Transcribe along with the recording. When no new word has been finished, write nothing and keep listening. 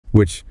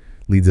Which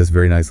leads us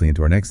very nicely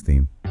into our next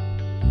theme,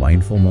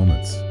 mindful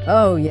moments.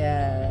 Oh,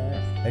 yeah.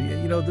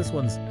 And this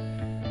one's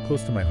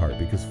close to my heart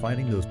because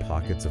finding those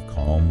pockets of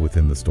calm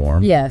within the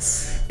storm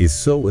Yes. is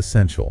so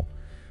essential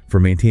for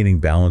maintaining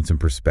balance and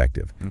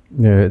perspective.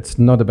 Yeah, it's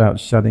not about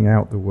shutting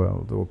out the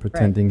world or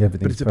pretending But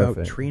everything's it's perfect.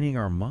 about training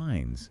our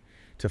minds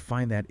to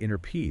find that inner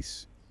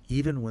peace,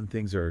 even when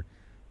things are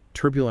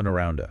turbulent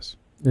around us.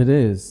 It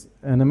is.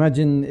 And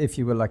imagine if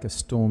you were like a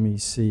stormy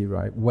sea,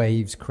 right?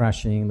 Waves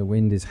crashing, the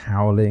wind is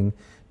howling.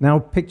 Now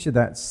picture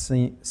that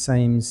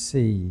same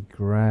sea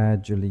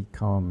gradually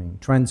calming,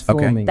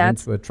 transforming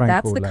into a tranquil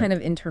That's the lake. kind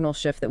of internal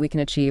shift that we can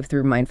achieve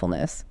through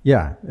mindfulness.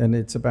 Yeah, and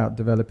it's about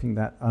developing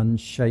that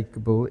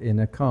unshakable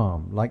inner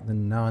calm, like the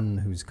nun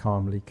who's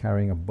calmly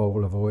carrying a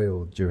bowl of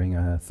oil during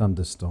a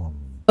thunderstorm.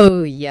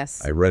 Oh,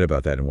 yes. I read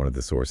about that in one of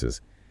the sources.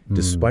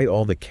 Despite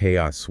all the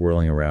chaos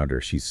swirling around her,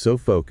 she's so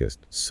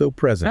focused, so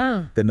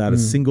present, that not a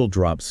single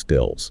drop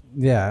stills.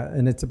 Yeah,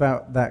 and it's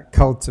about that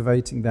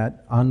cultivating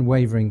that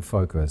unwavering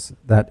focus,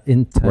 that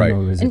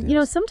internal resilience.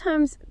 And,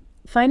 sometimes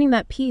finding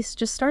that peace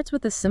just starts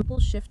with a simple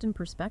shift in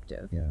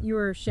perspective. Yeah. You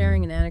were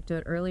sharing an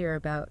anecdote earlier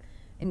about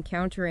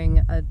encountering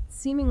a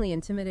seemingly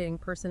intimidating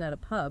person at a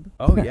pub.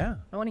 Oh, yeah.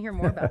 I want to hear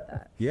more about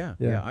that. Yeah.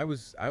 I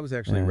was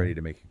actually ready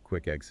to make a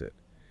quick exit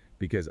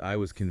because I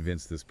was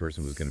convinced this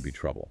person was going to be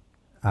trouble.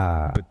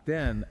 But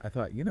then I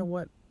thought, you know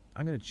what?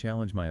 I'm going to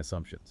challenge my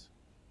assumptions.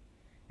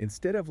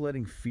 Instead of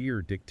letting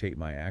fear dictate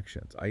my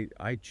actions,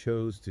 I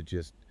chose to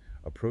just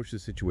approach the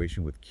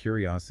situation with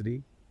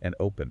curiosity and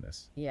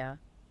openness. Yeah.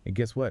 And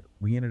guess what?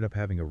 We ended up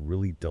having a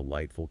really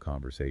delightful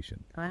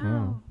conversation.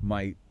 Wow.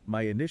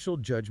 My initial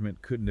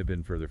judgment couldn't have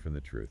been further from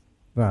the truth.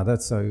 Wow,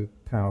 that's so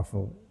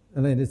powerful.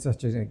 And then it's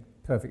such a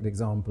perfect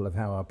example of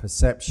how our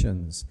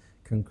perceptions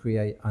can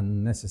create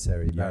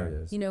unnecessary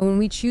barriers. When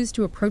we choose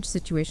to approach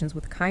situations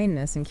with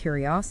kindness and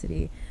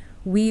curiosity,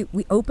 we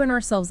open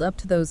ourselves up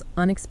to those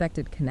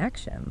unexpected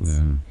connections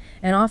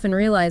and often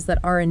realize that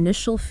our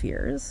initial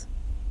fears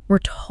were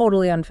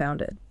totally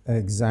unfounded.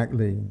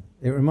 Exactly.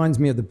 It reminds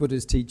me of the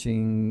Buddha's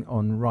teaching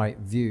on right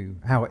view,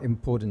 how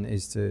important it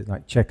is to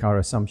check our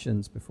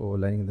assumptions before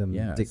letting them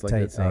It's like dictate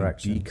that saying, our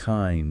actions. be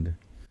kind,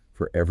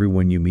 for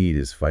everyone you meet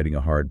is fighting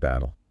a hard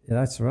battle. Yeah,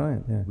 that's right.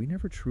 Yeah. We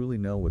never truly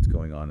know what's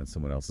going on in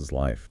someone else's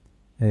life.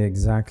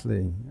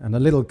 Exactly. And a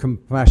little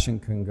compassion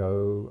can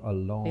go a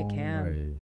long It can. way.